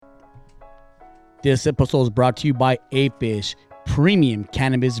This episode is brought to you by Apish, premium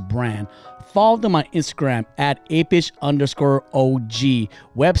cannabis brand. Follow them on Instagram at apish_OG.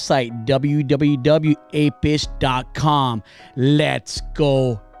 Website www.apish.com. Let's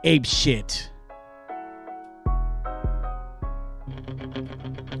go ape shit.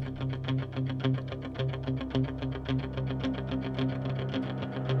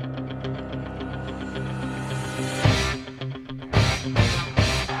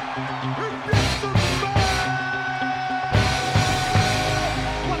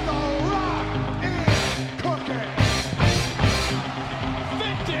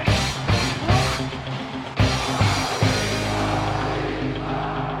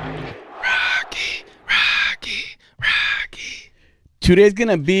 Today's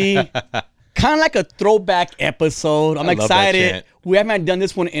gonna be kind of like a throwback episode. I'm excited. We haven't done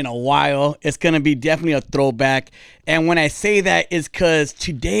this one in a while. It's gonna be definitely a throwback. And when I say that, it's because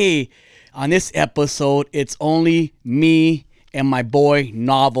today on this episode, it's only me and my boy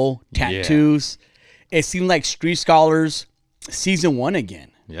Novel Tattoos. Yeah. It seemed like Street Scholars season 1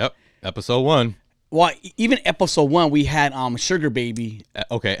 again. Yep, episode 1. Well, even episode 1, we had Sugar Baby.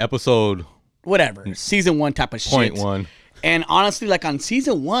 Okay, episode whatever, season 1 type of shit. 0.1. And honestly, like on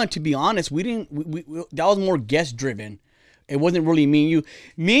season 1, to be honest, we that was more guest driven. It wasn't really me and you.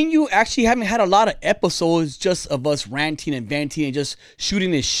 Me and you actually haven't had a lot of episodes just of us ranting and venting and just shooting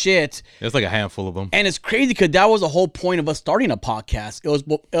this shit. It's like a handful of them. And it's crazy because that was the whole point of us starting a podcast. It was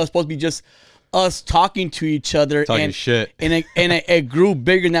supposed to be just us talking to each other. Talking shit. And it grew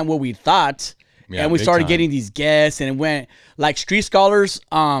bigger than what we thought. Yeah, and we started getting these guests and it went like Street Scholars.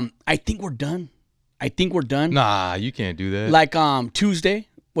 I think we're done. Nah, you can't do that. Like Tuesday,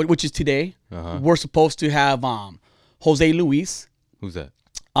 which is today, we're supposed to have Jose Luis. Who's that?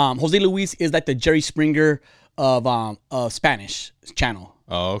 Jose Luis is like the Jerry Springer of Spanish channel.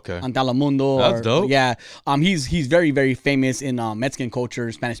 Oh, okay. On Telemundo. That's dope. Yeah. He's very, very famous in Mexican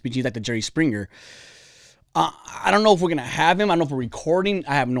culture, Spanish speaking. He's like the Jerry Springer. I don't know if we're gonna have him. I don't know if we're recording.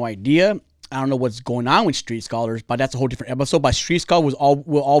 I have no idea. I don't know what's going on with Street Scholars, but that's a whole different episode. But Street Scholars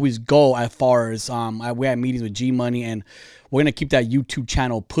will always go as far as we had meetings with G Money, and we're gonna keep that YouTube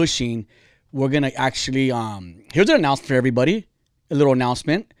channel pushing. We're gonna actually here's an announcement for everybody, a little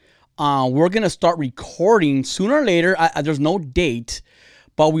announcement. We're gonna start recording sooner or later. There's no date,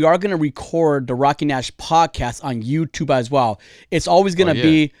 but we are gonna record the Rocky Nash podcast on YouTube as well. It's always gonna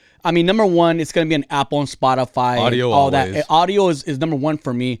be. I mean, number one, it's going to be an Apple and Spotify. Audio, all always. that. Audio is number one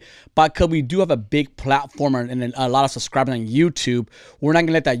for me. But because we do have a big platform and a lot of subscribers on YouTube, we're not going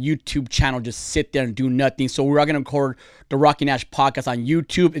to let that YouTube channel just sit there and do nothing. So we're going to record the Rocky Nash podcast on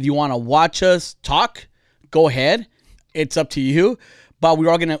YouTube. If you want to watch us talk, go ahead. It's up to you. But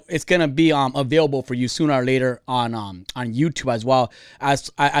it's gonna be available for you sooner or later on YouTube as well. As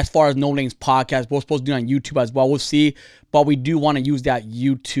far as No Lanes podcast, we're supposed to do it on YouTube as well. We'll see, but we do want to use that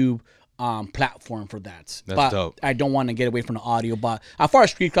YouTube platform for that. That's but dope. I don't want to get away from the audio. But as far as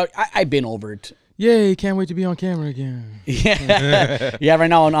Street Club, I've been over it. Yay! Can't wait to be on camera again. Yeah, yeah. Right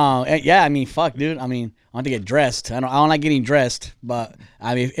now, yeah. I mean, fuck, dude. I mean, I want to get dressed. I don't like getting dressed, but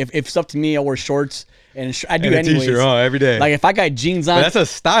I mean, if it's up to me, I wear shorts. And I do and a anyways. T-shirt every day. Like if I got jeans on, but that's a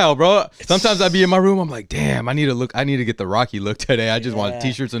style, bro. Sometimes I'd be in my room. I'm like, damn, I need to get the Rocky look today. I just want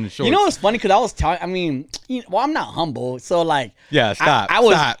T-shirts and shorts. You know what's funny? Because I was telling. I mean, I'm not humble, so like, yeah, stop. I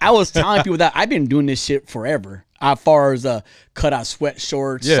was telling people that I've been doing this shit forever. As far as cut out sweat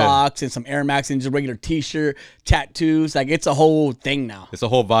shorts, socks, and some Air Max and just regular T-shirt, tattoos. Like it's a whole thing now. It's a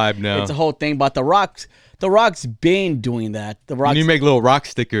whole vibe now. It's a whole thing. But The Rock's been doing that. And you make little rock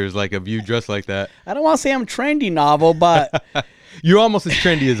stickers like of you dressed like that. I don't want to say I'm trendy, Novel, but you're almost as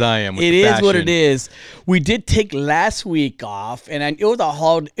trendy as I am. With it the is fashion. what it is. We did take last week off, and it was a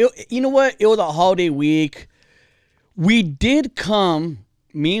holiday. You know what? It was a holiday week. We did come.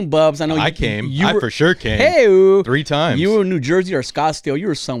 Me and Bubs. I know I came. I for sure came. Hey, 3 times. You were in New Jersey or Scottsdale. You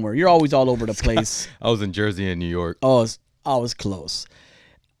were somewhere. You're always all over the place. I was in Jersey and New York. Oh, I was close.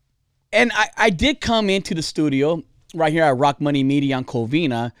 And I did come into the studio right here at Rock Money Media on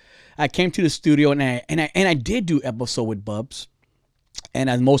Covina. I came to the studio and I did do episode with Bubs. And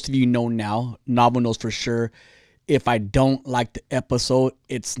as most of you know now, Novel knows for sure, if I don't like the episode,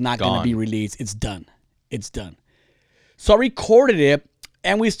 it's not going to be released. It's done. It's done. So I recorded it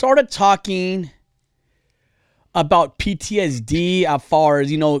and we started talking about PTSD as far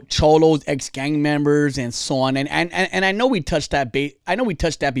as, Cholos, ex-gang members and so on. And I know we touched that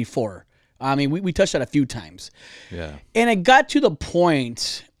before. I mean, we touched that a few times. Yeah. And it got to the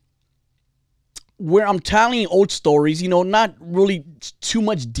point where I'm telling old stories, not really too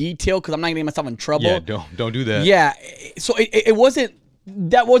much detail because I'm not getting myself in trouble. Yeah, don't do that. Yeah. So it wasn't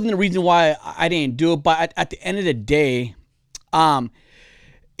that wasn't the reason why I didn't do it. But at the end of the day,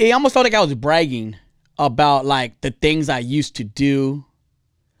 it almost felt like I was bragging about like the things I used to do.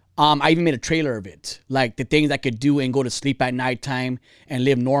 I even made a trailer of it, like the things I could do and go to sleep at nighttime and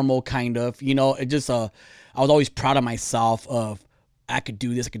live normal, kind of. You know, it just I was always proud of myself of I could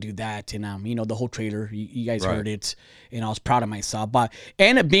do this, I could do that, and you know, the whole trailer, you guys heard it, and I was proud of myself. But it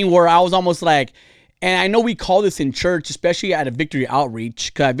ended up being where I was almost like, and I know we call this in church, especially at a Victory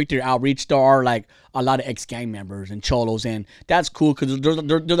Outreach, because at Victory Outreach there are like a lot of ex-gang members and cholos, and that's cool because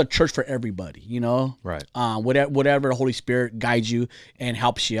there's a church for everybody, you know. Right. Whatever the Holy Spirit guides you and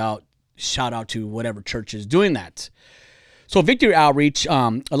helps you out. Shout out to whatever church is doing that. So Victory Outreach,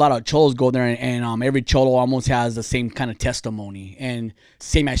 a lot of cholos go there, and every cholo almost has the same kind of testimony. And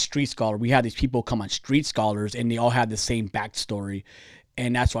same as Street Scholar, we have these people come on Street Scholars, and they all have the same backstory.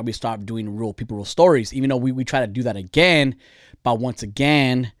 And that's why we stopped doing real stories, even though we try to do that again. But once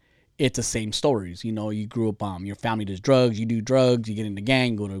again, it's the same stories. You know, you grew up, your family does drugs, you do drugs, you get in the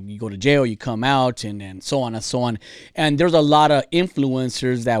gang, you go to jail, you come out, and then so on and so on. And there's a lot of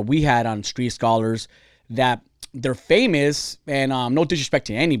influencers that we had on Street Scholars that they're famous, and no disrespect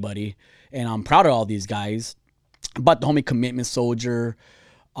to anybody, and I'm proud of all these guys, but the homie Commitment Soldier,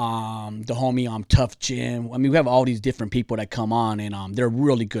 the homie Tough Jim. I mean, we have all these different people that come on, and they're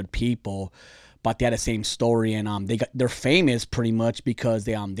really good people, but they had the same story, and they're famous pretty much because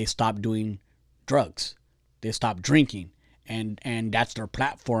they stopped doing drugs, they stopped drinking, and that's their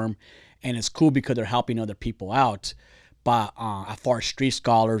platform, and it's cool because they're helping other people out. But as far as Street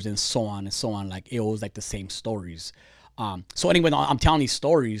Scholars and so on, like it was like the same stories. So anyway, I'm telling these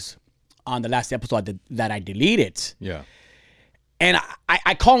stories on the last episode that I deleted. Yeah. And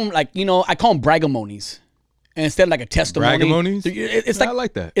I call them like, you know, I call them bragamonies. And instead of like a testimony. Bragamonies? It's Yeah, like, I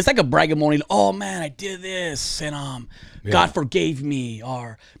like that. It's like a bragamony. Oh man, I did this, and God forgave me,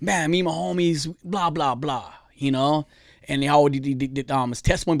 or man, me and my homies, blah blah blah. You know, and how it's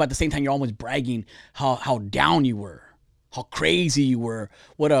testimony, but at the same time you're almost bragging how down you were, how crazy you were,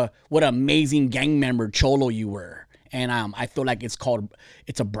 what a amazing gang member cholo you were. And I feel like it's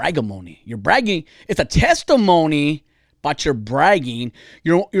a bragamony. You're bragging. It's a testimony, but you're bragging.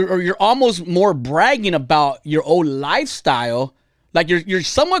 You're almost more bragging about your old lifestyle. Like you're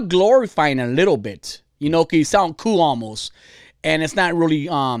somewhat glorifying a little bit. You know, 'cause you sound cool almost, and it's not really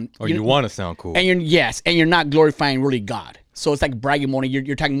Or you want to sound cool. And you're not glorifying really God. So it's like bragamony.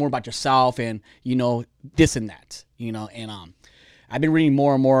 You're talking more about yourself and, you know, this and that, you know. And I've been reading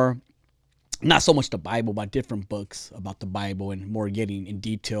more and more, not so much the Bible, but different books about the Bible and more getting in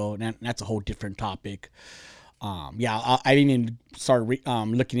detail. And that's a whole different topic. I didn't even start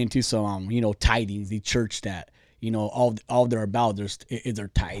looking into some, you know, tithings, the church that, you know, all they're about is their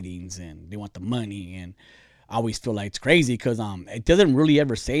tithings, and they want the money. And I always feel like it's crazy because it doesn't really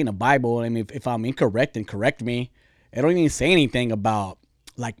ever say in the Bible. I mean, if I'm incorrect, then correct me. It don't even say anything about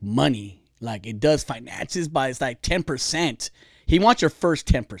like money. Like it does finances, but it's like 10%. He wants your first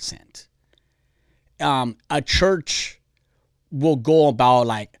 10%. A church will go about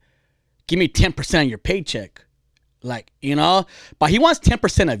like, give me 10% of your paycheck. Like, you know, but he wants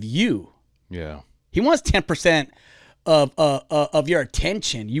 10% of you. Yeah. He wants 10% of your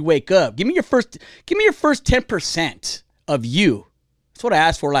attention. You wake up. Give me your first 10% of you. That's what I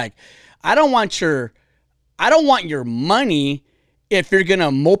asked for. Like, I don't want your money if you're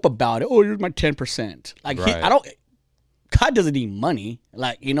gonna mope about it. Oh, here's my 10%. Like Right. God doesn't need money.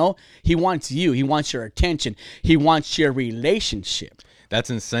 Like, you know, he wants you. He wants your attention. He wants your relationship. That's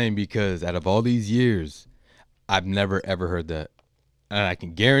insane because out of all these years, I've never ever heard that. And I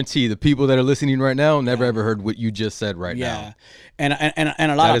can guarantee the people that are listening right now never ever heard what you just said right now. And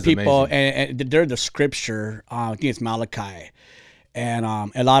a lot That of is people, amazing. and they're the scripture. I think it's Malachi, and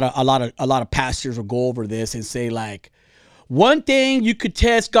a lot of pastors will go over this and say like, one thing you could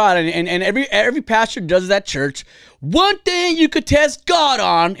test God, and every pastor does that church. One thing you could test God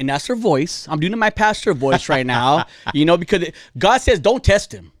on, and that's her voice. I'm doing my pastor voice right now, you know, because God says don't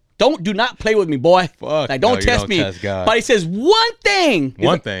test him. Do not play with me, boy. Fuck, like no, don't you test don't me. test God. But he says one thing.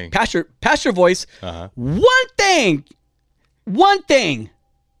 One thing. Pastor voice. Uh-huh. One thing.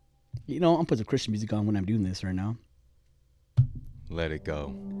 You know, I'm putting some Christian music on when I'm doing this right now. Let it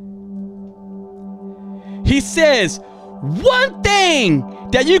go. He says, one thing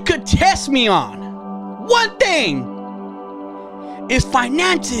that you could test me on. One thing is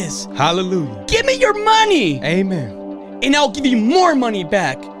finances. Hallelujah. Give me your money, Amen. and I'll give you more money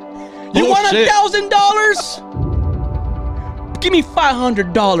back. You Oh, want shit. $1,000? Give me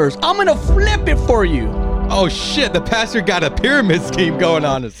 $500. I'm gonna flip it for you. Oh shit, the pastor got a pyramid scheme going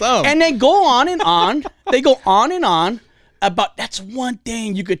on or something. And they go on and on. They go on and on that's one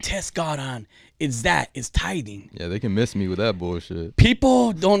thing you could test God on. Is tithing. Yeah, they can miss me with that bullshit.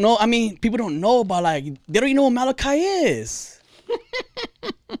 People don't know. I mean, people don't know about they don't even know what Malachi is.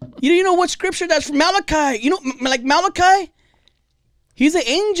 You know what scripture that's from Malachi? You know, like Malachi, he's an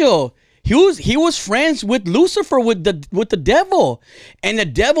angel. He was friends with Lucifer, with the devil, and the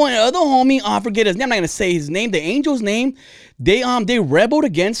devil and the other homie, I forget his name. I'm not gonna say his name. The angel's name. They rebelled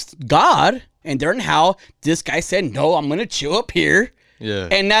against God, and they're in hell. This guy said, "No, I'm gonna chill up here." Yeah.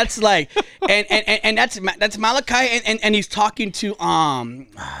 And that's like, and that's Malachi, and he's talking to the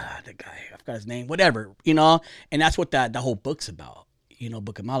guy, I forgot his name, whatever, you know, and that's what that whole book's about. You know,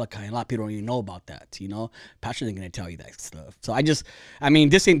 Book of Malachi, and a lot of people don't even know about that. You know, Pastor ain't gonna tell you that stuff. So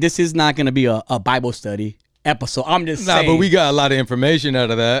this is not gonna be a Bible study episode. I'm just saying. But we got a lot of information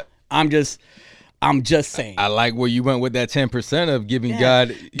out of that. I'm just saying. I like where you went with that 10% of giving God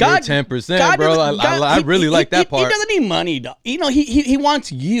your 10%, bro. I really like that part. He doesn't need money, though. You know, he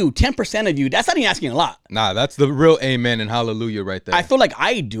wants you, 10% of you. That's not even asking a lot. Nah, that's the real amen and hallelujah right there. I feel like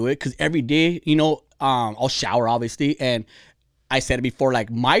I do it because every day, you know, I'll shower, obviously, and I said it before,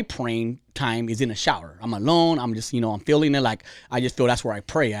 like my praying time is in the shower. I'm alone. I'm just, you know, I'm feeling it. Like I just feel that's where I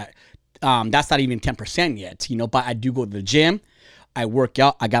pray at. That's not even 10% yet, you know, but I do go to the gym. I work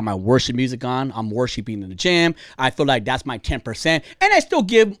out. I got my worship music on. I'm worshiping in the gym. I feel like that's my 10%. And I still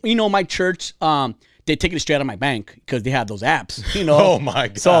give, you know, my church, they take it straight out of my bank because they have those apps, you know. Oh my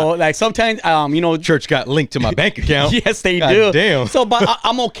God. So like sometimes, you know, church got linked to my bank account. Yes, they God do. Damn. So, but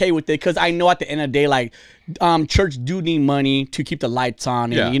I'm okay with it because I know at the end of the day, like, church do need money to keep the lights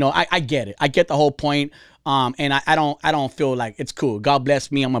on, and you know, I get it. I get the whole point. And I don't feel like it's cool. God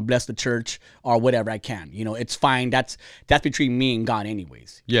bless me. I'm gonna bless the church or whatever I can. You know, it's fine. That's between me and God,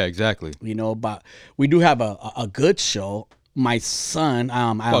 anyways. Yeah, exactly. You know, but we do have a good show. My son,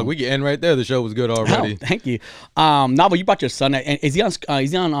 we can end right there. The show was good already. Oh, thank you. Now, but you brought your son. And is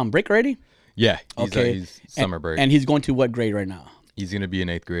he on break already? Yeah. Okay. He's summer break. And he's going to what grade right now? He's going to be in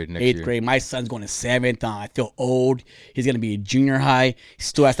 8th grade next year. 8th grade. My son's going to 7th. I feel old. He's going to be a junior high. He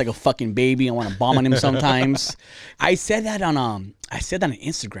still acts like a fucking baby. I want to bomb on him sometimes. I said that on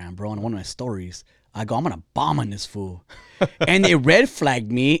Instagram, bro, on one of my stories. I go, I'm going to bomb on this fool. And they red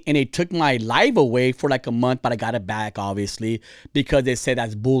flagged me and they took my live away for like a month, but I got it back, obviously, because they said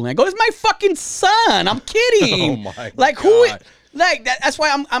that's bullying. I go, it's my fucking son. I'm kidding. Oh my like, God. who? Like that's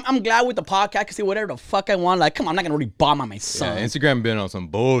why I'm glad with the podcast. I can say whatever the fuck I want. Like, come on, I'm not gonna really bomb on my son. Yeah, Instagram been on some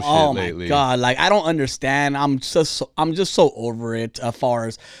bullshit lately. Oh my God, like I don't understand. I'm just so over it. As far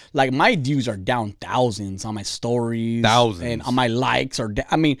as like my views are down thousands on my stories, and on my likes are.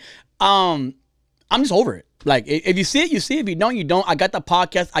 I'm just over it. Like if you see it, you see it. If you don't, you don't. I got the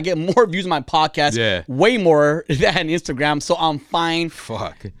podcast. I get more views on my podcast, way more than Instagram. So I'm fine.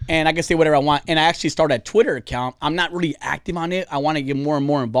 Fuck. And I can say whatever I want. And I actually started a Twitter account. I'm not really active on it. I want to get more and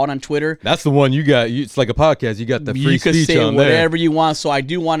more involved on Twitter. That's the one you got. It's like a podcast. You got the free speech on there. You can say whatever you want. So I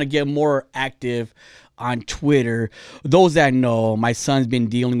do want to get more active on Twitter. Those that know, my son's been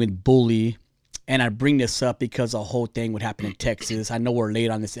dealing with bully. And I bring this up because a whole thing would happen in Texas. I know we're late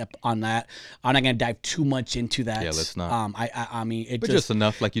on on that. I'm not gonna dive too much into that. Yeah, let's not. I mean, but just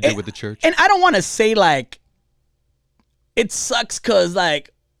enough, like you did with the church. And I don't want to say like it sucks because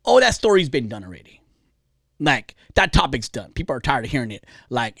like, oh, that story's been done already. Like that topic's done. People are tired of hearing it.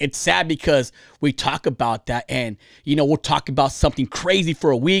 Like it's sad because we talk about that, and you know we'll talk about something crazy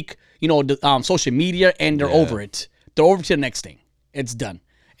for a week. You know, the, social media, and they're over it. They're over to the next thing. It's done,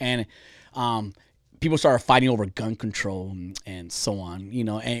 and. People started fighting over gun control and so on, you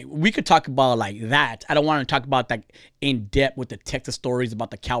know, and we could talk about like that. I don't want to talk about like in depth with the Texas stories about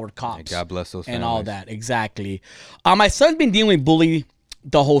the coward cops. God bless those families. And all that. Exactly. My son's been dealing with bullying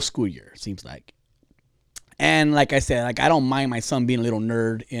the whole school year, seems like. And like I said, like I don't mind my son being a little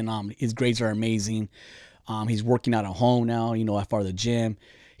nerd, and his grades are amazing. He's working out at home now, you know, as far as the gym.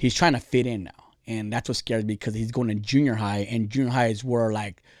 He's trying to fit in now. And that's what scares me because he's going to junior high, and junior high is where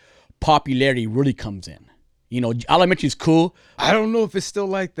like popularity really comes in. You know, elementary is cool. I don't know if it's still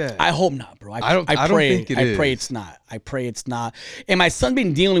like that. I hope not, bro. I don't think it is. I pray it's not. I pray it's not. And my son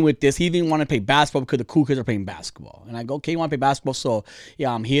been dealing with this. He didn't want to play basketball because the cool kids are playing basketball. And I go, okay, you want to play basketball? So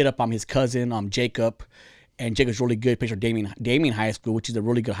yeah, he hit up his cousin, Jacob. And Jacob's really good. Plays for Damien High School, which is a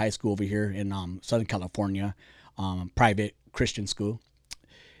really good high school over here in Southern California, private Christian school.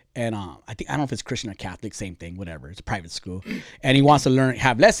 And I don't know if it's Christian or Catholic, same thing, whatever. It's a private school. And he wants to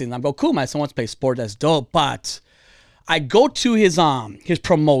have lessons. I'm go, cool, my son wants to play sport, that's dope. But I go to his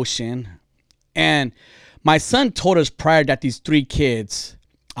promotion, and my son told us prior that these 3 kids,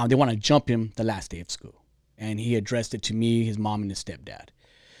 they want to jump him the last day of school. And he addressed it to me, his mom, and his stepdad.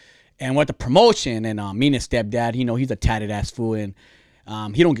 And with the promotion, and me and his stepdad, he's a tatted ass fool, and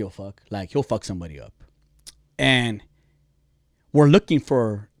he don't give a fuck. Like, he'll fuck somebody up. And we're looking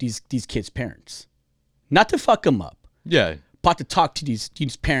for these kids' parents, not to fuck them up. Yeah. But to talk to these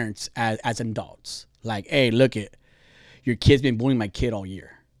parents as adults. Like, hey, look it, your kid's been bullying my kid all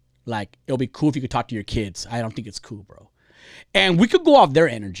year. Like, it'll be cool if you could talk to your kids. I don't think it's cool, bro. And we could go off their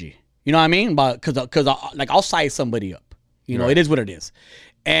energy. You know what I mean? But because like, I'll size somebody up. It is what it is.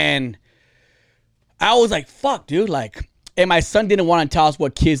 And I was like, fuck, dude. Like, and my son didn't want to tell us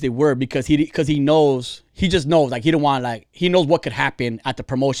what kids they were because he just knows. Like, he didn't want, like, he knows what could happen at the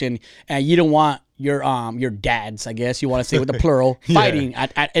promotion, and you don't want your dads, I guess you want to say with the plural, fighting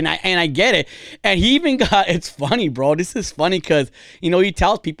and I get it. And he even got, it's funny, bro. This is funny because he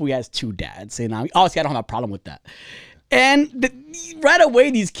tells people he has 2 dads, and obviously I don't have a problem with that. And right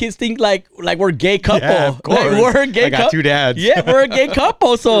away, these kids think like we're a gay couple. Yeah, of course. Like, we're a gay couple. I got 2 dads. Yeah, we're a gay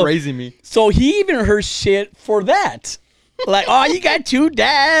couple. So raising me. So he even heard shit for that. Like, oh, you got 2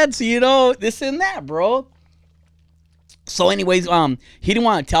 dads, this and that, bro. So anyways, he didn't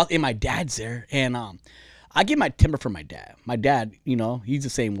want to tell, and my dad's there, and I get my timber from my dad. My dad, he's the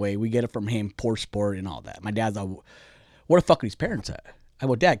same way. We get it from him, poor sport and all that. My dad's like, where the fuck are his parents at? I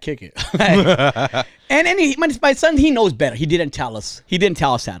go, Dad, kick it. and my son, he knows better. He didn't tell us. He didn't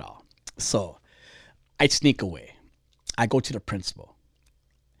tell us at all. So I sneak away. I go to the principal,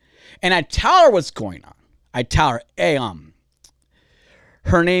 and I tell her what's going on. I tell her, hey,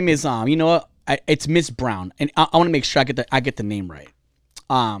 her name is it's Miss Brown, and I want to make sure I get the name right.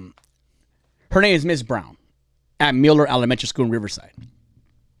 Her name is Miss Brown at Miller Elementary School in Riverside.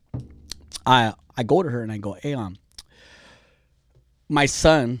 I go to her and I go, hey, my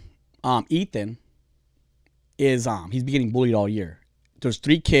son, Ethan, is he's been getting bullied all year. There's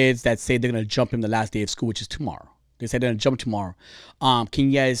 3 kids that say they're gonna jump him the last day of school, which is tomorrow. They said they're gonna jump tomorrow.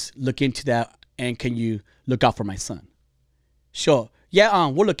 Can you guys look into that, and can you look out for my son? Sure. Yeah,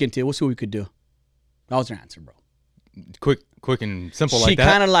 we'll look into it. We'll see what we could do. That was her answer, bro. Quick and simple like that. She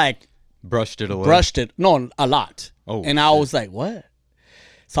kind of like brushed it away. No, a lot. Oh, and I was like, what?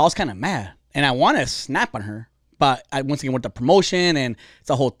 So I was kind of mad, and I want to snap on her, but I once again with the promotion and it's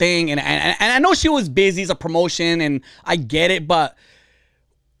a whole thing, and I know she was busy. It's a promotion, and I get it, but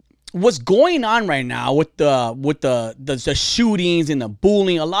what's going on right now with the shootings and the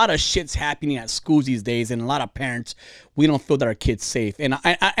bullying, a lot of shit's happening at schools these days, and a lot of parents, we don't feel that our kids safe. And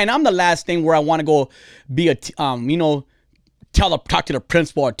I'm the last thing where I want to go be talk to the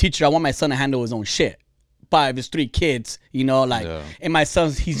principal or teacher. I want my son to handle his own shit. But if it's 3 kids, and my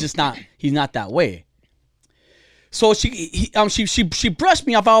son, he's not that way. So she brushed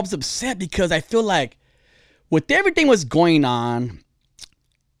me off. I was upset because I feel like with everything was going on,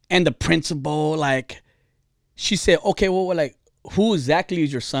 and the principal, like, she said, okay, well, like, who exactly is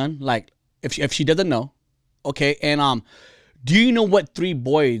your son? Like, if she doesn't know, okay, and do you know what 3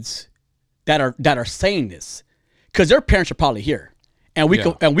 boys that are saying this? Because their parents are probably here, and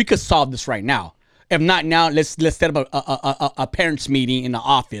we could solve this right now. If not now, let's set up a parents meeting in the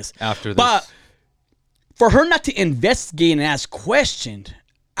office after this. But for her not to investigate and ask questions,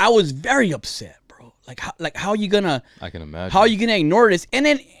 I was very upset, bro. Like how are you gonna? I can imagine. How are you gonna ignore this? And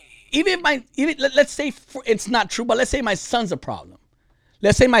then even let's say it's not true, but let's say my son's a problem.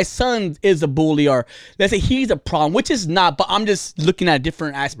 Let's say my son is a bully, or let's say he's a problem, which is not, but I'm just looking at a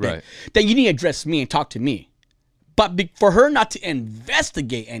different aspect. Right. Then you need to address me and talk to me. But for her not to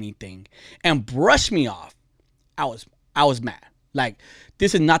investigate anything and brush me off, I was mad. Like,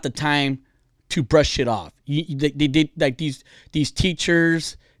 this is not the time to brush shit off. They did, like, these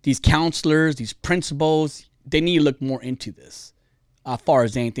teachers, these counselors, these principals, they need to look more into this as far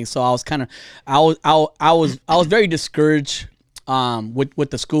as anything. So I was very discouraged with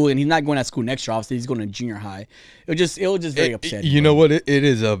the school, and he's not going to school next year. Obviously, he's going to junior high. It was just very upsetting. You know what? It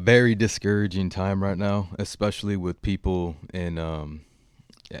is a very discouraging time right now, especially with people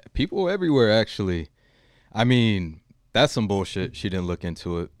people everywhere. Actually, I mean, that's some bullshit. She didn't look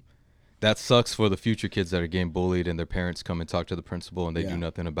into it. That sucks for the future kids that are getting bullied, and their parents come and talk to the principal, and they do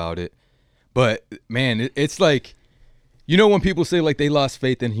nothing about it. But man, it's like, when people say like they lost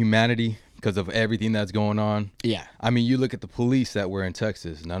faith in humanity because of everything that's going on. Yeah. I mean, you look at the police that were in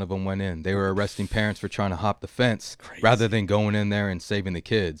Texas. None of them went in. They were arresting parents for trying to hop the fence rather than going in there and saving the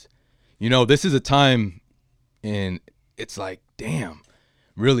kids. This is a time, and it's like, damn,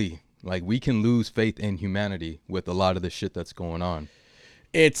 really, like, we can lose faith in humanity with a lot of the shit that's going on.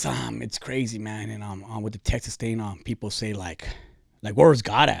 It's crazy, man. And with the Texas thing, people say like where's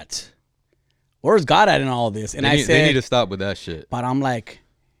God at? Where's God at in all this? And they need to stop with that shit. But I'm like,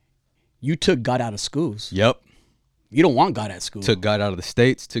 you took God out of schools. Yep. You don't want God at school. Took God out of the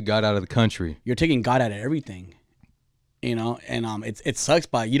states, took God out of the country. You're taking God out of everything. You know, and it sucks,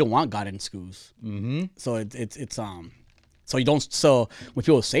 but you don't want God in schools. Mm-hmm. So it's so you don't. So when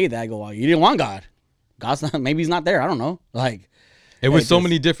people say that, I go, well, you didn't want God. God's not. Maybe he's not there. I don't know. Like it was so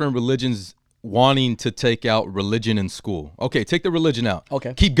many different religions wanting to take out religion in school. Okay, take the religion out.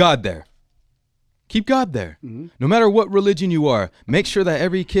 Okay, keep God there. Keep God there. Mm-hmm. No matter what religion you are, make sure that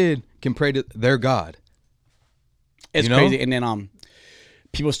every kid can pray to their God. It's crazy, and then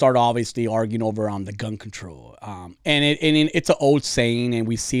people start obviously arguing over the gun control, and it's an old saying, and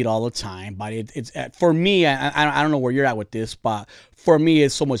we see it all the time. But it's for me, I don't know where you're at with this, but for me,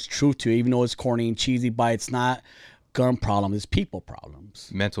 it's so much truth to it, even though it's corny and cheesy. But it's not gun problem; it's people problems.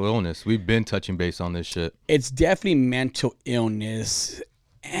 Mental illness. We've been touching base on this shit. It's definitely mental illness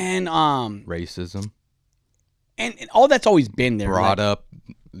and racism, and all that's always been there. Brought up,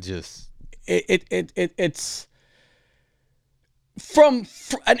 just it's. And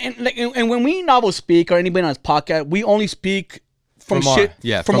when we novel speak or anybody on this podcast, we only speak from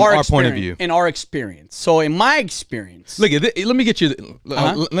our point of view, in our experience. So in my experience, look at let me get you.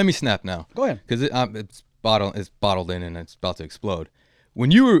 Let me snap now. Go ahead, because it's bottled in and it's about to explode.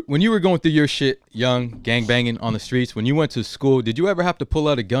 When you were going through your shit, young, gang banging on the streets, when you went to school, did you ever have to pull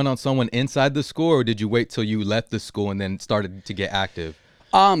out a gun on someone inside the school, or did you wait till you left the school and then started to get active?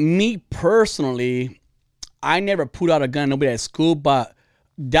 Me personally, I never pulled out a gun, nobody at school, but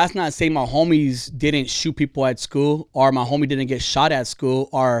that's not saying my homies didn't shoot people at school, or my homie didn't get shot at school,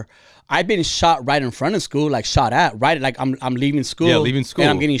 or I've been shot right in front of school, like shot at, right? Like I'm leaving school. Yeah, leaving school. And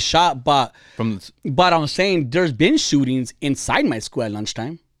I'm getting shot, but I'm saying there's been shootings inside my school at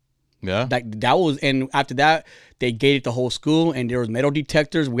lunchtime. Yeah. That was, and after that, they gated the whole school, and there was metal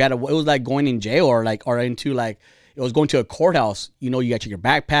detectors. It was like going in jail or into it was going to a courthouse. You know, you got to check your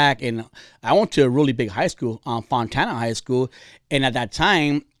backpack. And I went to a really big high school, Fontana High School. And at that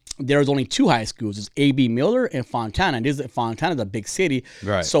time, there was only two high schools. It's A.B. Miller and Fontana. And Fontana's a big city.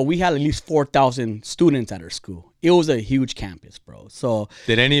 Right. So we had at least 4,000 students at our school. It was a huge campus, bro. So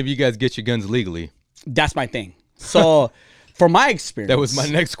did any of you guys get your guns legally? That's my thing. So from my experience. That was my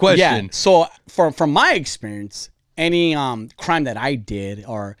next question. Yeah. So from my experience, any crime that I did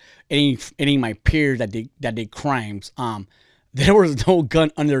or any of my peers that did crimes, there was no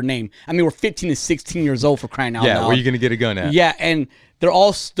gun under their name. I mean, we're 15 to 16 years old, for crying out loud. Yeah, where are you going to get a gun at? Yeah, and they're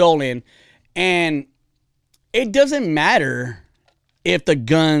all stolen. And it doesn't matter if the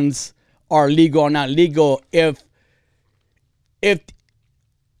guns are legal or not legal. If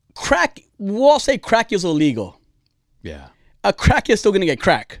crack, we'll all say crack is illegal. Yeah. A crack is still going to get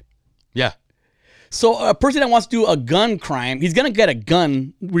crack. Yeah. So a person that wants to do a gun crime, he's going to get a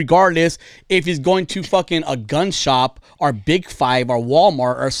gun regardless if he's going to fucking a gun shop or Big Five or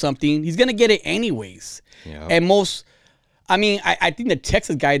Walmart or something. He's going to get it anyways. Yeah. And I think the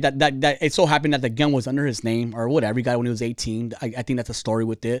Texas guy that it so happened that the gun was under his name or whatever, he got it when he was 18. I think that's a story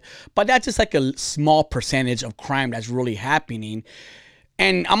with it. But that's just like a small percentage of crime that's really happening.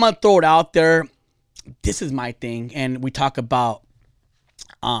 And I'm going to throw it out there. This is my thing. And we talk about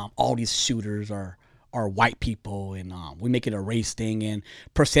all these shooters are white people, and we make it a race thing, and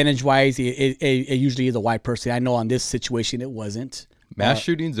percentage wise it usually is a white person. I know on this situation it wasn't. Mass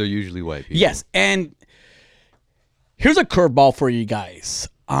shootings are usually white people. Yes. And here's a curveball for you guys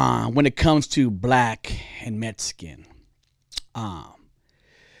when it comes to black and Mexican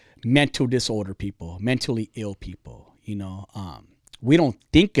mental disorder people, mentally ill people. You know, we don't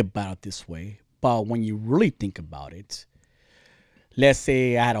think about it this way, but when you really think about it, let's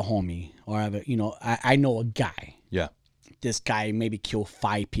say I had a homie, or I know a guy. Yeah. This guy maybe killed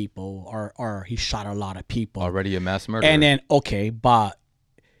 5 people, or he shot a lot of people. Already a mass murderer. And then, okay, but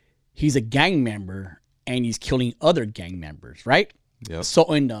he's a gang member, and he's killing other gang members, right? Yep.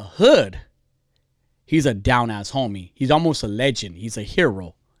 So in the hood, he's a down-ass homie. He's almost a legend. He's a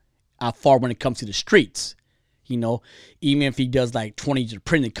hero far when it comes to the streets. You know, even if he does like 20 years of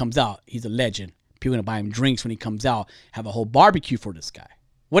prison and comes out, he's a legend. People gonna buy him drinks when he comes out, have a whole barbecue for this guy.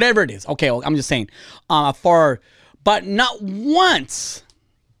 Whatever it is. Okay, I'm just saying. But not once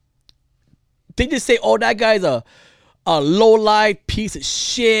they just say, oh, that guy's a low-life piece of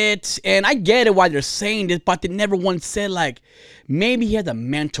shit. And I get it why they're saying this, but they never once said, like, maybe he has a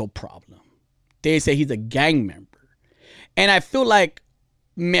mental problem. They say he's a gang member. And I feel like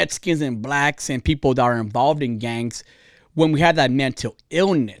Mexicans and blacks and people that are involved in gangs, when we have that mental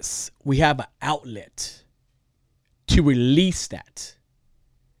illness, we have an outlet to release that.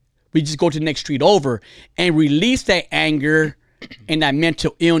 We just go to the next street over and release that anger and that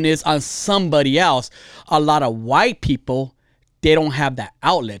mental illness on somebody else. A lot of white people they don't have that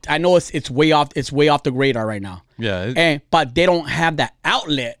outlet. I know it's way off the radar right now. Yeah. But they don't have that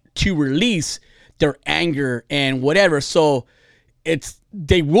outlet to release their anger and whatever. So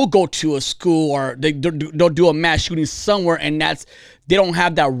they will go to a school or they'll do a mass shooting somewhere, and they don't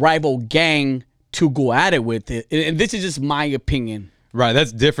have that rival gang to go at it with it. And this is just my opinion. Right.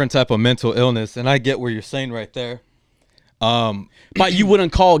 That's different type of mental illness, and I get what you're saying right there. But you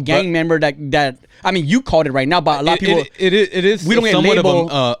wouldn't call a gang member that I mean, you called it right now, but a lot of people it is we don't get somewhat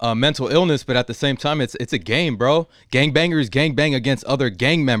label, of a mental illness, but at the same time it's a game, bro. Gangbangers gangbang against other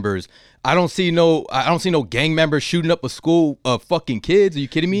gang members. I don't see no gang members shooting up a school of fucking kids. Are you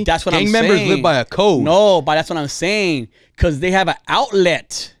kidding me? That's what gang I'm members saying. live by a code. No, but that's what I'm saying, because they have an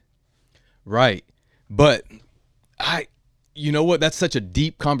outlet. Right. But you know what? That's such a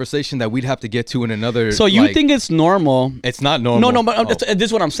deep conversation that we'd have to get to in another. So you think it's normal? It's not normal. No, but this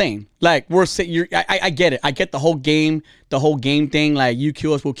is what I'm saying. Like I get it. I get the whole game thing. Like you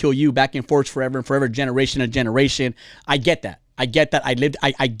kill us, we'll kill you. Back and forth forever and forever, generation to generation. I get that. I get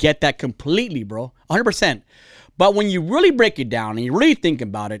that completely, bro. 100%. But when you really break it down and you really think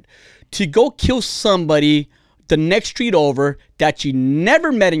about it, to go kill somebody the next street over that you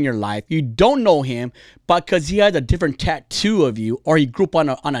never met in your life, you don't know him, but because he has a different tattoo of you or he grew up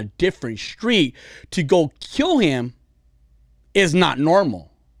on a different street, to go kill him is not normal.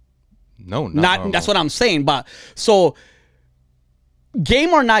 No, not normal. That's what I'm saying. But so game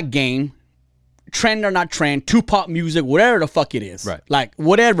or not game, trend or not trend, Tupac music, whatever the fuck it is, right? Like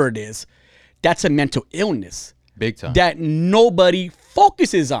whatever it is, that's a mental illness, big time, that nobody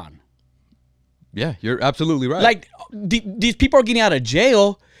focuses on. Yeah, you're absolutely right. Like these people are getting out of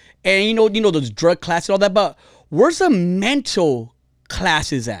jail, and you know those drug classes and all that. But where's the mental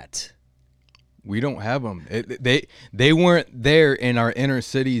classes at? We don't have them. They weren't there in our inner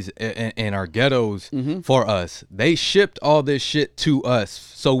cities and our ghettos for us. They shipped all this shit to us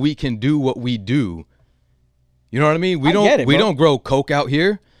so we can do what we do. You know what I mean? We don't grow coke out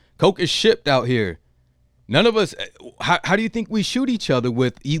here. Coke is shipped out here. None of us. How do you think we shoot each other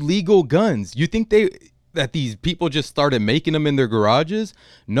with illegal guns? You think that these people just started making them in their garages?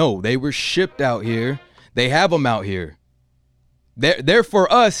 No, they were shipped out here. They have them out here. They're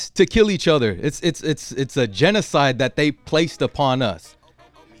for us to kill each other. It's a genocide that they placed upon us.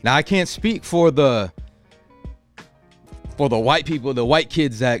 Now I can't speak for the white people, the white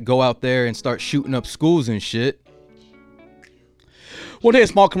kids that go out there and start shooting up schools and shit. We'll take a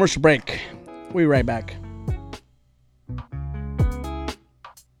small commercial break. We'll be right back.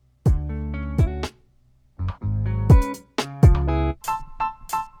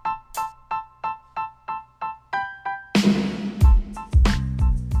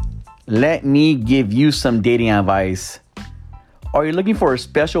 Let me give you some dating advice. Are you looking for a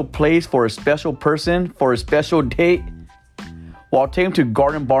special place for a special person for a special date? Well, take them to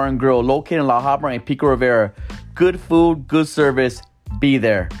Garden Bar and Grill, located in La Habra and Pico Rivera. Good food, good service. Be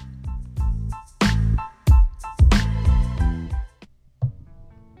there.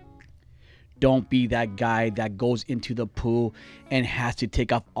 Don't be that guy that goes into the pool and has to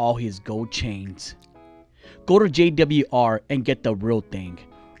take off all his gold chains. Go to JWR and get the real thing.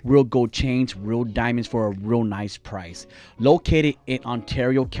 Real gold chains, real diamonds for a real nice price. Located in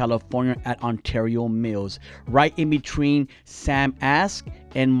Ontario, California at Ontario Mills, right in between Sam Ask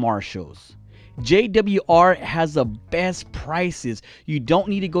and Marshall's. JWR has the best prices. You don't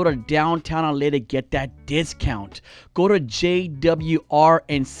need to go to downtown LA to get that discount. Go to JWR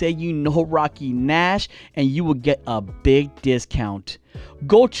and say you know Rocky Nash and you will get a big discount.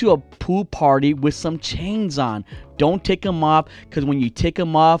 Go to a pool party with some chains on. Don't take them off, because when you take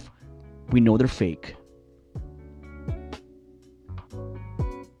them off, we know they're fake.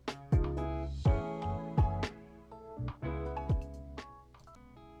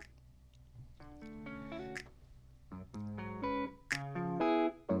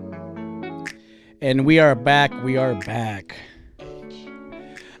 And we are back.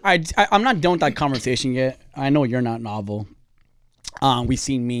 I'm not done with that conversation yet. I know you're not, Novel. We've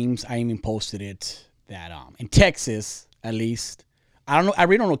seen memes. I even posted it that in Texas, at least. I don't know. I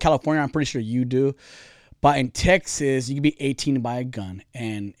really don't know California. I'm pretty sure you do. But in Texas, you can be 18 to buy a gun,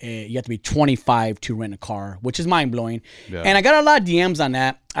 and you have to be 25 to rent a car, which is mind blowing. Yeah. And I got a lot of DMs on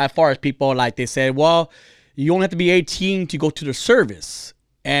that, as far as people like they said, well, you only have to be 18 to go to the service.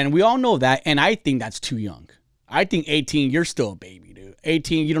 And we all know that, and I think that's too young. I think 18, you're still a baby, dude.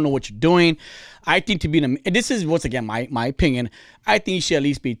 18, you don't know what you're doing. I think to be in the, this is once again my opinion, I think you should at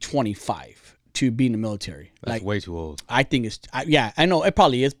least be 25 to be in the military. That's like, way too old. I think it's, yeah, I know it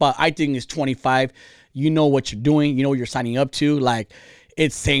probably is, but I think it's 25. You know what you're doing. You know what you're signing up to. Like,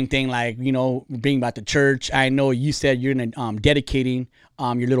 it's same thing, like, you know, being about the church. I know you said you're gonna dedicating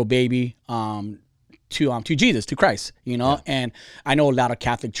your little baby to Jesus, to Christ, you know. And I know a lot of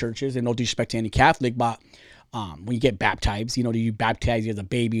Catholic churches, and no disrespect to any Catholic, but when you get baptized, you know, you baptize you as a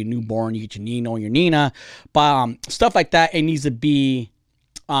baby, a newborn, you get your Nino and your Nina, but stuff like that, it needs to be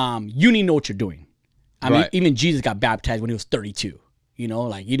you need to know what you're doing. I mean, even Jesus got baptized when he was 32. You know,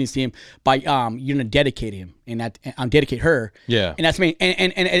 like you didn't see him, but you're gonna dedicate him and that dedicate her. Yeah. And that's me.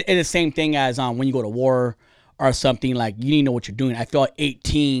 And it's the same thing as when you go to war or something, like you need to know what you're doing. I feel at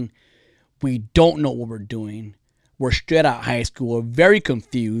 18, we don't know what we're doing. We're straight out of high school. We're very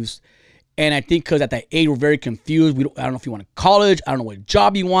confused. And I think because at that age, we're very confused. I don't know if you want a college. I don't know what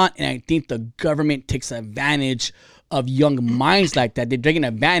job you want. And I think the government takes advantage of young minds like that. They're taking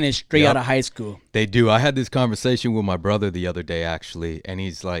advantage straight out of high school. They do. I had this conversation with my brother the other day, actually. And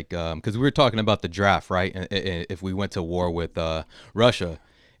he's like, because we were talking about the draft, right? And if we went to war with Russia.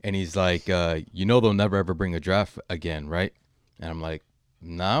 And he's like, you know, they'll never, ever bring a draft again, right? And I'm like,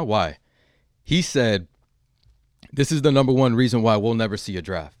 nah, why? He said, this is the number one reason why we'll never see a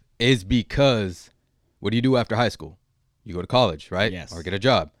draft. Is because what do you do after high school? You go to college, right? Yes. Or get a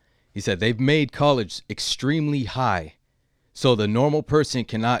job. He said they've made college extremely high. So the normal person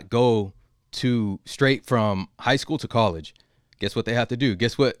cannot go to straight from high school to college. Guess what they have to do?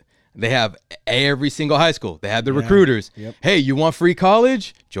 Guess what? They have every single high school. They have the recruiters. Yep. Hey, you want free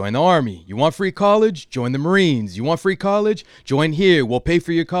college? Join the Army. You want free college? Join the Marines. You want free college? Join here. We'll pay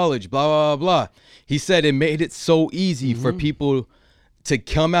for your college. Blah, blah, blah. He said it made it so easy for people to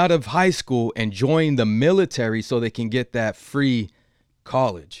come out of high school and join the military so they can get that free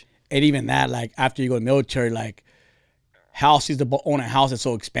college. And even that, like after you go to the military, like houses to own a house is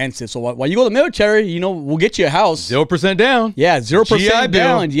so expensive. So while you go to the military, you know, we'll get you a house. 0% down. Yeah, 0% GI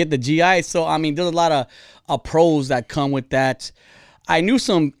down. You get the GI. So I mean, there's a lot of pros that come with that. I knew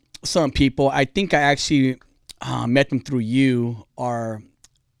some people. I think I actually met them through you or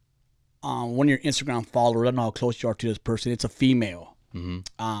one of your Instagram followers. I don't know how close you are to this person. It's a female.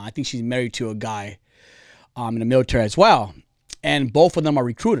 I think she's married to a guy in the military as well. And both of them are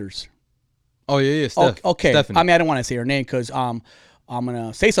recruiters. Oh, yeah. Okay. Stephanie. I mean, I don't want to say her name because I'm going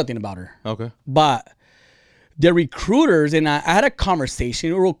to say something about her. Okay. But they're recruiters, and I had a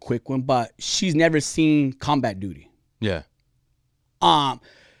conversation, a real quick one, but she's never seen combat duty. Yeah. I'm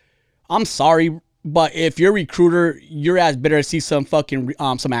sorry, but if you're a recruiter, your ass better see some fucking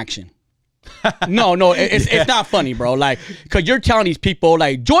some action. No, it's not funny, bro. Like, cause you're telling these people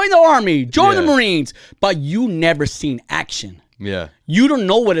like join the Army, join the Marines, but you never seen action. Yeah. You don't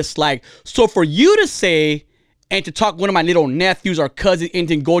know what it's like. So for you to say and to talk one of my little nephews or cousins and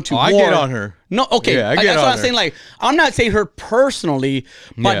then go to war. I get on her. No, okay. Yeah, That's what I'm saying. Like, I'm not saying her personally,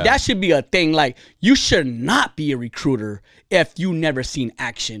 but that should be a thing. Like, you should not be a recruiter if you never seen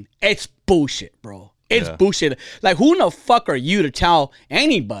action. It's bullshit, bro. It's bullshit. Like, who in the fuck are you to tell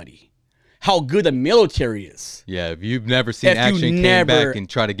anybody how good the military is? Yeah, if you've never seen action, came back and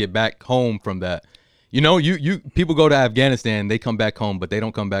try to get back home from that. You know, you people go to Afghanistan, they come back home, but they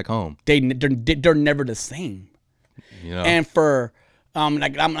don't come back home. They're never the same. You know, and for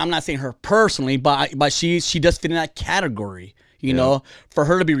like I'm not saying her personally, but she does fit in that category. You know, for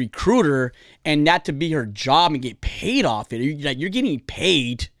her to be recruiter and that to be her job and get paid off it, you're getting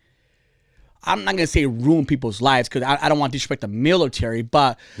paid. I'm not gonna say ruin people's lives because I don't want to disrespect the military,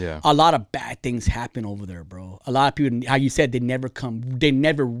 but a lot of bad things happen over there, bro. A lot of people, how you said, they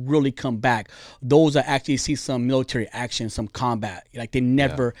never really come back. Those that actually see some military action, some combat, like they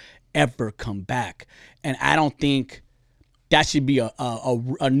never ever come back. And I don't think that should be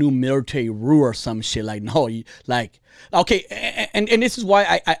a new military rule or some shit. Like, no, okay, and this is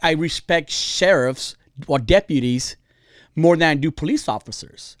why I respect sheriffs or deputies more than I do police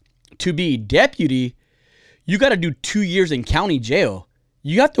officers. To be deputy, you got to do 2 years in county jail.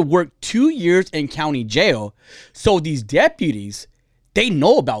 You have to work 2 years in county jail. So these deputies, they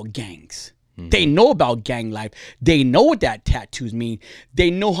know about gangs. They know about gang life. They know what that tattoos mean. They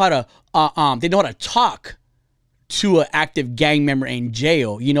know how to talk to an active gang member in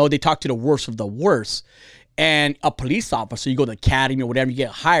jail. You know, they talk to the worst of the worst. And a police officer, you go to the academy or whatever, you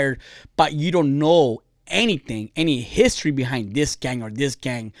get hired, but you don't know anything, any history behind this gang or this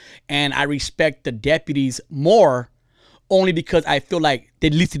gang. And I respect the deputies more only because I feel like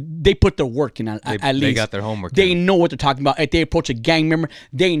at least they put their work in. At least they got their homework. They know what they're talking about. If they approach a gang member,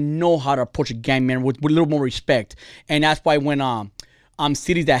 they know how to approach a gang member with a little more respect. And that's why when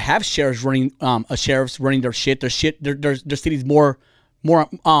cities that have sheriffs running their shit, their cities more they're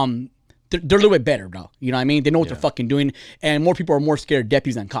a little bit better, bro. You know what I mean? They know what they're fucking doing, and more people are more scared of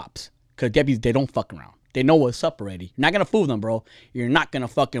deputies than cops because deputies, they don't fuck around. They know what's up already. You're not gonna fool them, bro. You're not gonna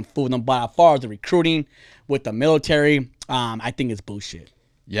fucking fool them. But as far as the recruiting with the military, I think it's bullshit.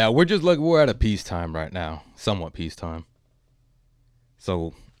 Yeah, we're at a peacetime right now, somewhat peacetime.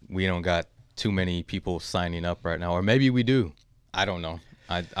 So we don't got too many people signing up right now, or maybe we do. I don't know.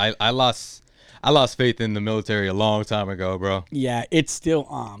 I lost faith in the military a long time ago, bro. Yeah, it's still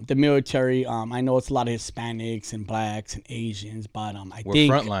the military. I know it's a lot of Hispanics and blacks and Asians, but We're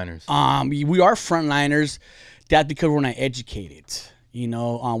think frontliners. we are frontliners. That's because we're not educated. You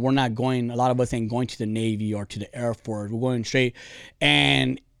know, we're not going. A lot of us ain't going to the Navy or to the Air Force. We're going straight,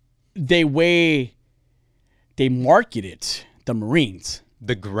 and they market it. The Marines.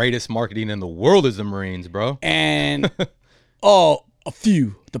 The greatest marketing in the world is the Marines, bro. And a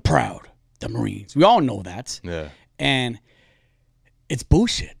few, the proud, the Marines. We all know that. Yeah. And it's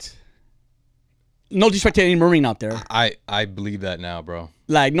bullshit. No disrespect to any Marine out there. I believe that now, bro.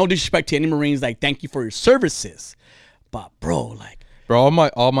 Like, no disrespect to any Marines. Like, thank you for your services. But, bro, like... Bro,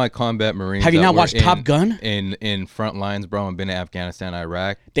 all my combat Marines... Have you not watched Top Gun? In front lines, bro, and been in Afghanistan,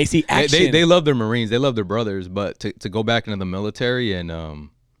 Iraq. They see action. They love their Marines. They love their brothers. But to go back into the military and...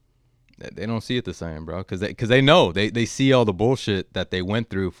 they don't see it the same, bro. Because they know. They see all the bullshit that they went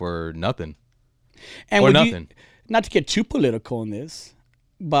through for nothing. And for nothing. Not to get too political in this,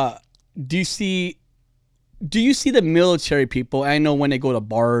 but do you see the military people? I know when they go to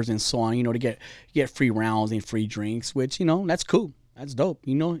bars and so on, you know, to get free rounds and free drinks, which, you know, that's cool. That's dope.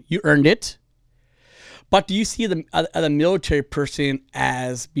 You know, you earned it. But do you see the military person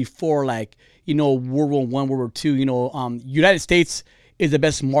as before, like, you know, World War I, World War II, you know, United States is the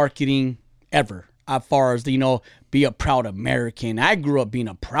best marketing ever as far as, you know, be a proud American. I grew up being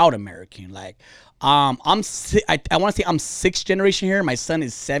a proud American. Like, I want to say I'm sixth generation here. My son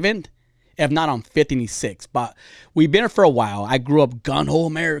is seventh. If not, I'm fifth and he's sixth. But we've been here for a while. I grew up gun-ho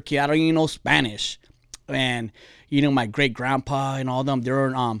American. I don't even know Spanish. And, you know, my great-grandpa and all them, they're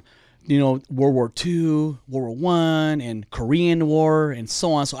in, you know, World War II, World War I, and Korean War, and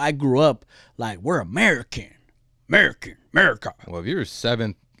so on. So I grew up like, we're America. Well, if you're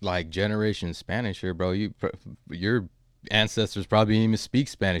seventh, like, generation Spanish here, bro, your ancestors probably didn't even speak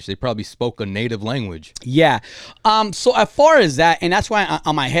Spanish. They probably spoke a native language. Yeah. So as far as that, and that's why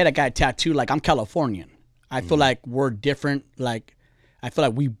on my head I got a tattoo, like, I'm Californian. I feel like we're different. Like, I feel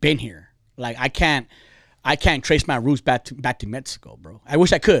like we've been here. Like, I can't trace my roots back to Mexico, bro. I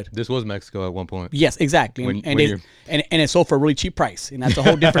wish I could. This was Mexico at one point. Yes, exactly. And it's sold for a really cheap price, and that's a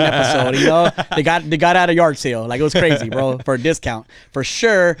whole different episode. You know, they got out a yard sale, like, it was crazy, bro, for a discount for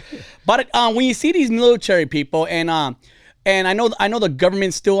sure. But when you see these military people, and I know the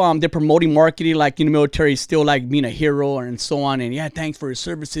government still they're promoting marketing, like, you know, military is still like being a hero and so on, and yeah, thanks for your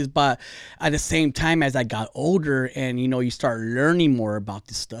services. But at the same time, as I got older, and, you know, you start learning more about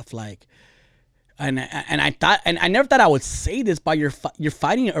this stuff, like. And I never thought I would say this, but you're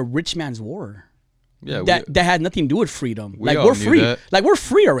fighting a rich man's war. Yeah, that had nothing to do with freedom. Like, we're free. That. Like, we're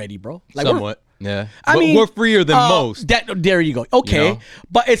free already, bro. Like, somewhat. Yeah. I mean, we're freer than most. There you go. Okay, you know?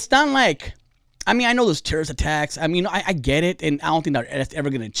 But it's not like. I mean, I know there's terrorist attacks. I mean, I get it, and I don't think that's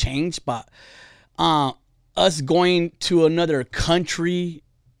ever gonna change. But us going to another country,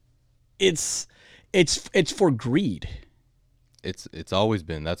 it's for greed. It's always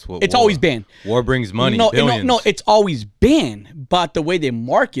been. That's what it's always been. War brings money. No, billions. no, it's always been. But the way they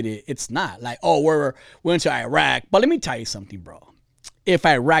market it, it's not like, oh, we went to Iraq. But let me tell you something, bro. If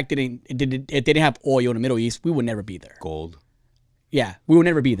Iraq didn't have oil in the Middle East, we would never be there. Gold. Yeah, we would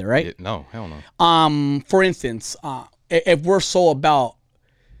never be there, right? No, hell no. For instance, if we're so about,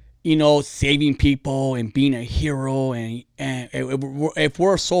 you know, saving people and being a hero, and if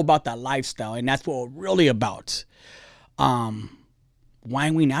we're so about that lifestyle, and that's what we're really about. Why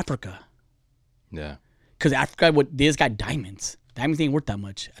ain't we in Africa? Yeah. Because Africa, this got diamonds. Diamonds ain't worth that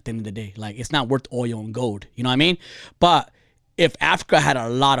much at the end of the day. Like, it's not worth oil and gold. You know what I mean? But if Africa had a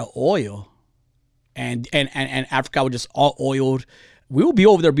lot of oil, and Africa was just all oiled, we would be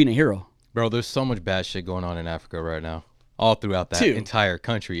over there being a hero. Bro, there's so much bad shit going on in Africa right now. All throughout that entire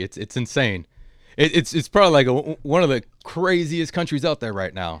country. It's insane. It's probably like one of the craziest countries out there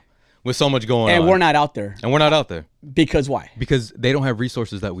right now. With so much going on. And we're not out there. Because why? Because they don't have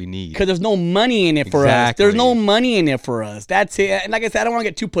resources that we need. Because there's no money in it for us. There's no money in it for us. That's it. And like I said, I don't want to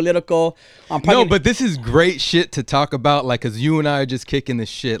get too political. No, but this is great shit to talk about, like, because you and I are just kicking this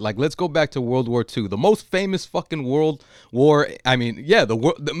shit. Like, let's go back to World War II. The most famous fucking world war. I mean, yeah,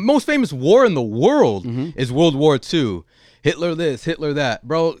 the most famous war in the world is World War II. Hitler this, Hitler that.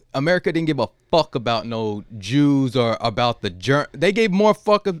 Bro, America didn't give a fuck about no Jews or about the they gave more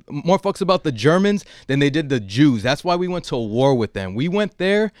fucks about the Germans than they did the Jews. That's why we went to war with them. We went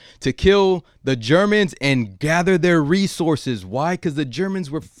there to kill the Germans and gather their resources. Why? Because the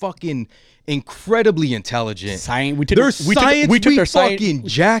Germans were fucking incredibly intelligent. We took their science. Fucking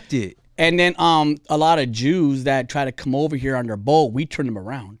jacked it. And then a lot of Jews that try to come over here on their boat, we turn them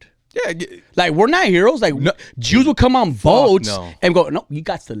around. Yeah, like we're not heroes. Like no, Jews will come on boats and go, no, you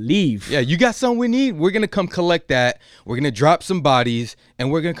got to leave. Yeah, you got something we need. We're gonna come collect that. We're gonna drop some bodies and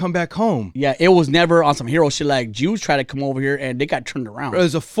we're gonna come back home. Yeah, it was never on some hero shit. Like Jews try to come over here and they got turned around. Bro, it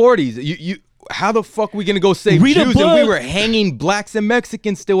was the 40s. How the fuck are we gonna go save Jews? And we were hanging blacks and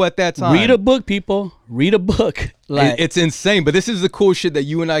Mexicans still at that time. Read a book, people. Read a book. Like, it's insane, but this is the cool shit that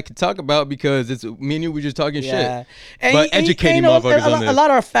you and I can talk about because it's me and you. We're just talking shit. But educating motherfuckers on this. A lot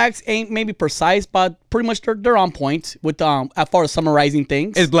of our facts ain't maybe precise, but pretty much they're on point with as far as summarizing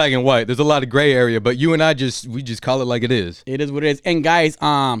things. It's black and white. There's a lot of gray area, but you and I we just call it like it is. It is what it is. And guys,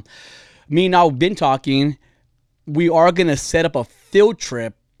 me and I have been talking. We are gonna set up a field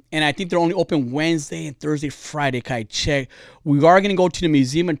trip. And I think they're only open Wednesday and Thursday, Friday. Can I check? We are going to go to the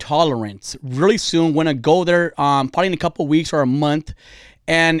Museum of Tolerance really soon. We're going to go there probably in a couple of weeks or a month.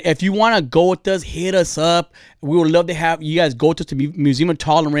 And if you want to go with us, hit us up. We would love to have you guys go to the Museum of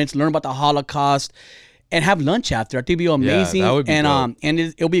Tolerance, learn about the Holocaust, and have lunch after. I think it'll be amazing. Yeah, that would be dope. And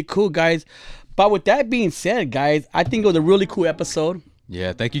it'll be cool, guys. But with that being said, guys, I think it was a really cool episode.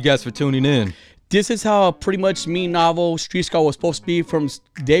 Yeah, thank you guys for tuning in. This is how pretty much me, Novel, Street Skull was supposed to be from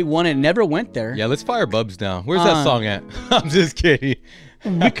day one and never went there. Yeah, let's fire Bubs down. Where's that song at? I'm just kidding.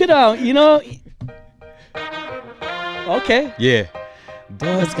 We could, okay. Yeah.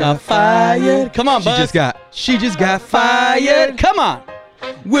 Bubs got fired. Come on, Bubs. She just got fired. Come on.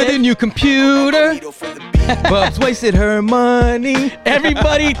 With a new computer. Bubs wasted her money.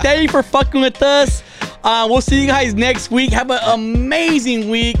 Everybody, thank you for fucking with us. We'll see you guys next week. Have an amazing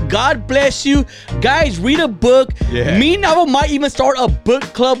week. God bless you. Guys, read a book. Yeah. Me and Navo might even start a book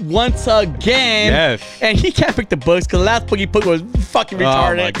club once again. Yes. And he can't pick the books because the last book he put was fucking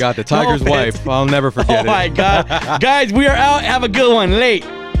retarded. Oh, my God. The Tiger's Wife. I'll never forget it. Oh, my God. Guys, we are out. Have a good one. Late.